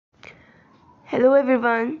Hello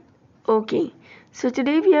everyone. Okay, so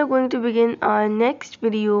today we are going to begin our next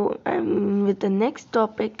video with the next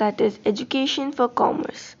topic, that is education for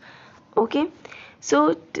commerce. Okay,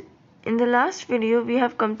 so in the last video we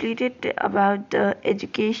have completed about the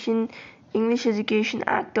English Education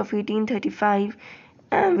Act of 1835,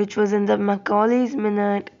 which was in the Macaulay's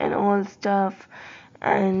Minute and all stuff.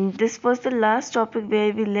 And this was the last topic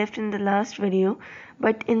where we left in the last video.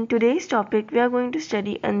 But in today's topic, we are going to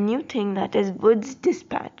study a new thing, that is Wood's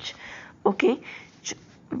Dispatch. Okay,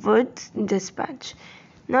 Wood's Dispatch.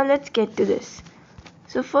 Now let's get to this.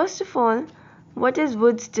 So first of all, what is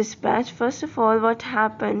Wood's Dispatch? First of all, what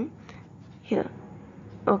happened here?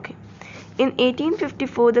 Okay. In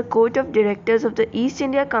 1854, the Court of Directors of the East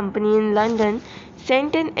India Company in London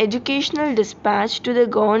sent an educational dispatch to the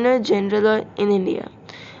Governor General in India.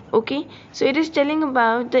 Okay, so it is telling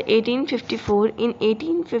about the 1854. In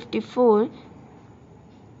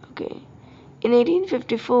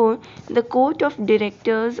 1854, the Court of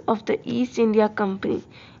Directors of the East India Company.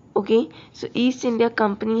 Okay, so East India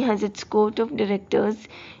Company has its Court of Directors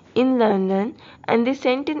in London, and they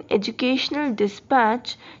sent an educational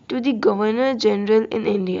dispatch to the Governor General in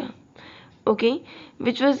India. Okay,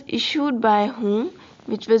 which was issued by whom?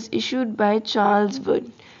 Which was issued by Charles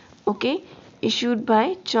Wood. Okay, issued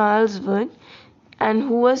by Charles Wood. And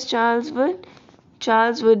who was Charles Wood?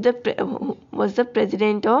 Charles Wood was the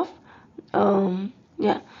president of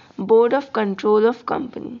Board of Control of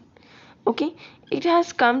Company. Okay, it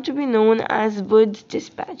has come to be known as Wood's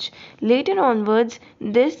Dispatch. Later onwards,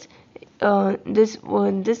 this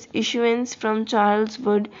issuance from Charles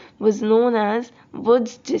Wood was known as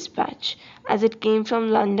Wood's Dispatch, as it came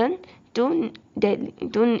from London to Delhi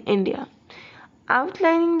to India,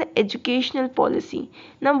 outlining the educational policy.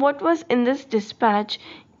 Now, what was in this dispatch?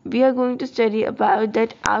 We are going to study about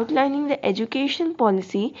that, outlining the educational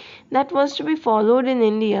policy that was to be followed in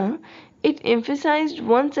India. It emphasized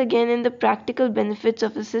once again in the practical benefits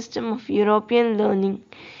of a system of European learning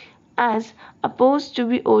as opposed to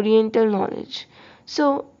the Oriental knowledge.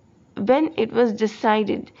 So, when it was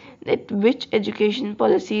decided that which education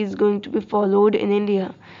policy is going to be followed in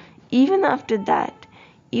India, even after that,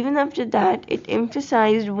 it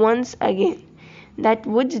emphasized once again that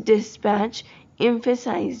Wood's Dispatch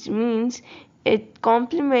emphasized means it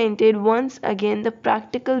complemented once again the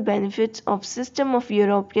practical benefits of system of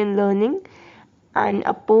European learning and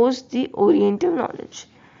opposed the Oriental knowledge.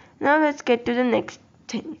 Now let's get to the next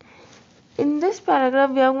thing. In this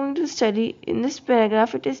paragraph we are going to study, in this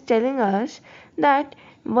paragraph it is telling us that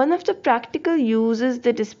one of the practical uses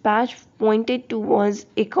the dispatch pointed to was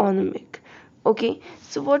economic. Okay,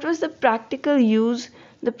 so what was the practical use?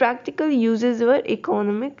 The practical uses were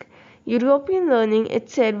economic. European learning, it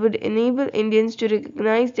said, would enable Indians to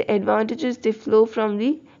recognize the advantages they flow from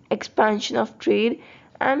the expansion of trade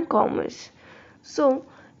and commerce. So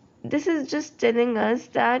this is just telling us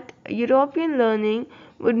that European learning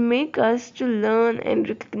would make us to learn and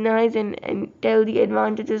recognize and tell the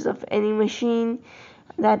advantages of any machine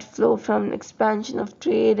that flow from expansion of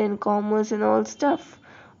trade and commerce and all stuff.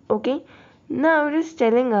 Okay, now it is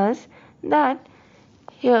telling us that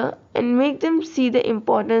here, and make them see the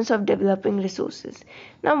importance of developing resources.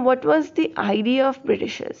 Now, what was the idea of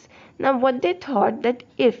Britishers? Now, what they thought, that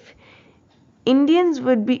if Indians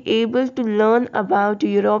would be able to learn about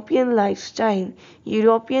European lifestyle,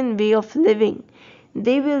 European way of living,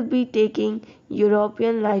 they will be taking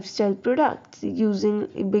European lifestyle products, begin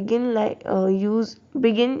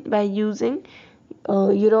by using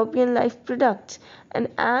European life products. And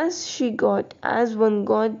as one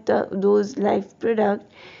got those life products,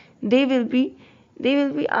 they will be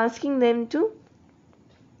asking them to,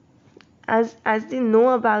 as they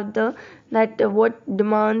know about what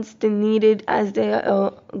demands they needed, as they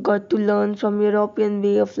got to learn from European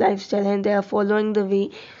way of lifestyle and they are following the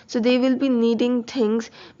way. So they will be needing things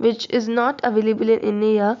which is not available in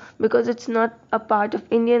India, because it's not a part of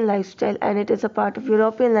Indian lifestyle and it is a part of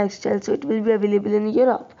European lifestyle, so it will be available in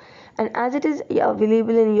Europe. And as it is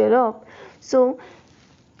available in Europe, so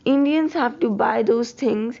Indians have to buy those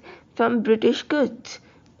things from British goods.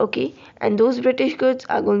 Okay, and those British goods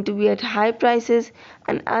are going to be at high prices,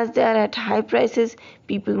 and as they are at high prices,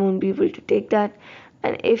 people won't be able to take that.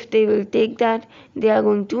 And if they will take that, they are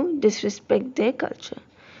going to disrespect their culture,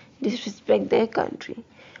 disrespect their country.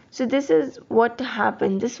 So this is what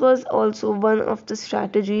happened. This was also one of the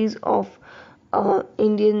strategies of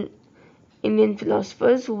Indian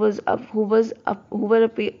philosophers who were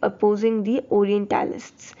opposing the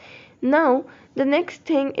Orientalists. Now, the next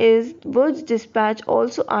thing is, Wood's Dispatch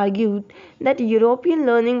also argued that European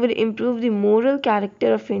learning would improve the moral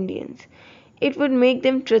character of Indians. it would make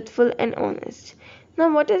them truthful and honest.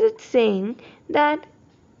 Now, what is it saying? That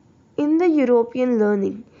in the European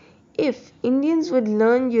learning, if Indians would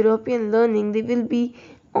learn European learning, they will be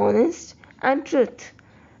honest and truth.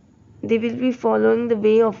 They will be following the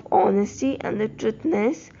way of honesty and the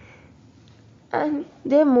truthness, and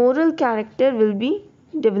their moral character will be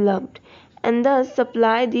developed, and thus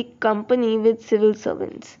supply the company with civil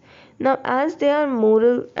servants. Now, as their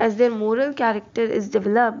moral character is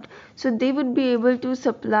developed, so they would be able to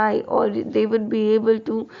supply, or they would be able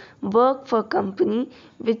to work for company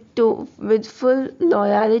with full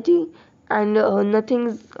loyalty, and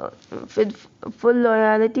with full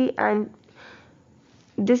loyalty, and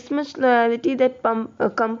this much loyalty that a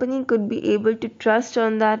company could be able to trust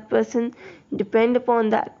on that person, depend upon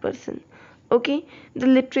that person. Okay, the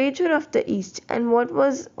literature of the East, and what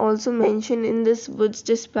was also mentioned in this Wood's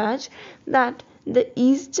dispatch, that the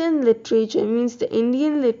Eastern literature, means the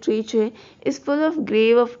Indian literature, is full of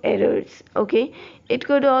grave of errors. Okay, it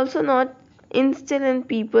could also not instill in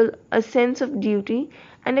people a sense of duty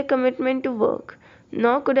and a commitment to work,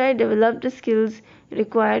 nor could I develop the skills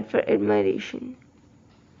required for admiration.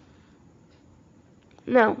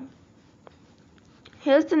 Now,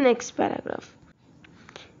 here's the next paragraph.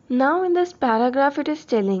 Now, in this paragraph, it is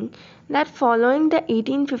telling that following the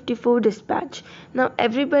 1854 dispatch, now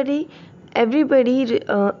everybody agreed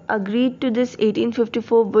to this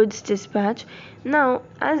 1854 Woods dispatch. Now,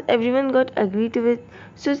 as everyone got agreed to it,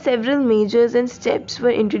 so several measures and steps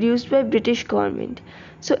were introduced by British government.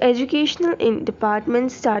 So, educational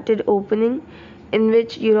departments started opening, in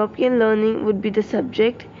which European learning would be the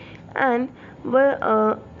subject, and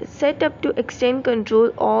were set up to extend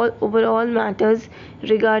control all over all matters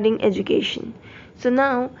regarding education. So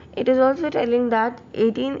now it is also telling that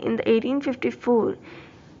in the 1854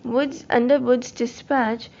 under Wood's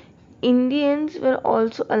dispatch, Indians were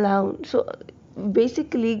also allowed. So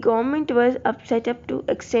basically, government was set up to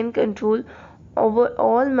extend control over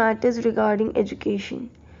all matters regarding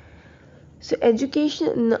education. So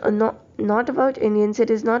education, not about Indians. It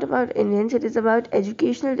is not about Indians. It is about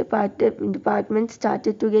educational departments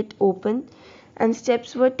started to get open, and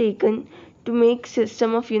steps were taken to make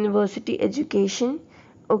system of university education.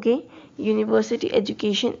 Okay, university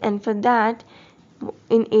education, and for that,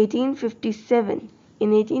 in 1857.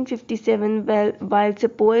 In 1857, while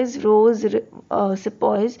sepoys rose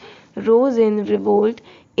in revolt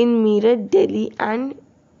in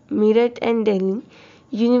Meerut and Delhi,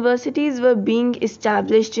 universities were being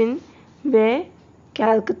established in where?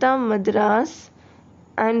 Calcutta, Madras,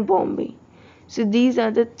 and Bombay. So these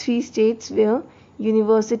are the three states where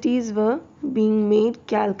universities were being made: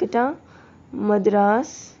 Calcutta,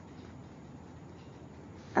 Madras,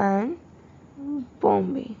 and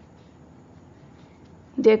Bombay.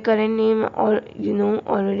 Their current name,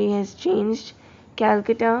 already has changed: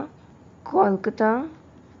 Calcutta, Kolkata,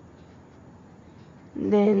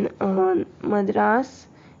 then Madras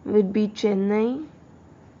would be Chennai,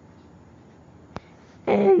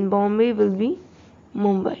 and Bombay will be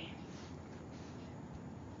Mumbai.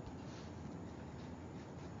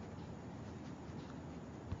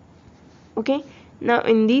 Okay, now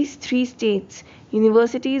in these three states,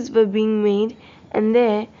 universities were being made, and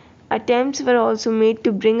there attempts were also made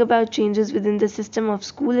to bring about changes within the system of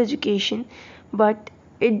school education, but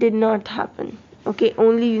it did not happen. Okay,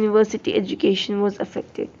 only university education was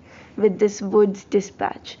affected with this Woods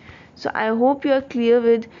dispatch. So I hope you are clear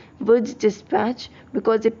with Woods dispatch,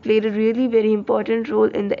 because it played a really very important role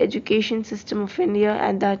in the education system of India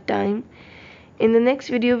at that time. In the next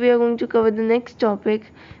video, we are going to cover the next topic,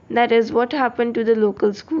 that is what happened to the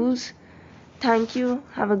local schools. Thank you.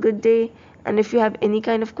 Have a good day. And if you have any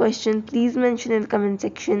kind of question, please mention in the comment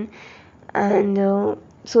section, and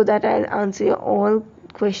so that I'll answer your all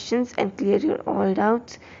questions and clear your all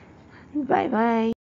doubts. Bye bye.